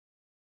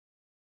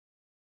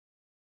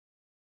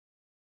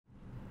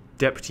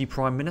Deputy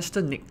Prime Minister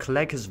Nick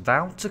Clegg has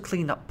vowed to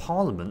clean up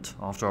Parliament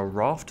after a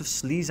raft of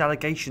sleaze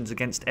allegations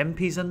against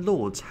MPs and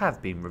Lords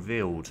have been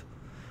revealed.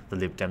 The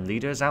Lib Dem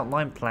leader has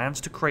outlined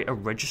plans to create a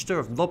register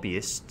of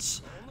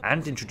lobbyists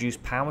and introduce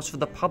powers for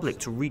the public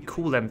to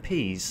recall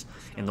MPs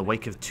in the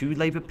wake of two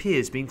Labour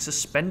peers being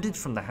suspended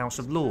from the House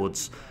of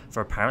Lords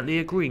for apparently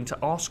agreeing to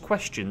ask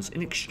questions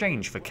in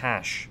exchange for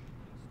cash.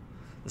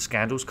 The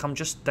scandals come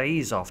just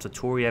days after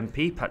Tory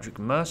MP Patrick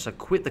Mercer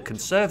quit the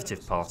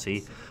Conservative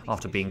Party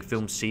after being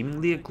filmed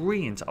seemingly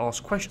agreeing to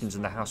ask questions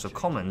in the House of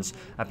Commons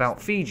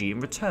about Fiji in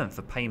return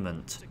for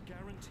payment.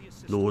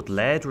 Lord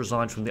Laird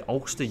resigned from the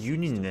Ulster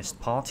Unionist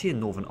Party in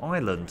Northern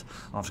Ireland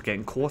after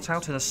getting caught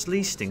out in a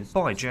sleaze sting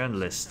by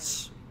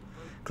journalists.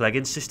 Clegg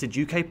insisted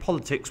UK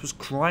politics was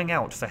crying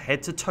out for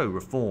head-to-toe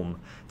reform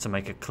to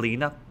make a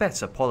cleaner,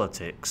 better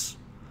politics.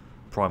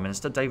 Prime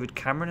Minister David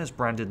Cameron has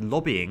branded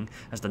lobbying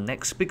as the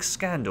next big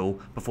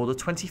scandal before the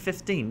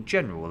 2015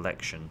 general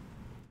election.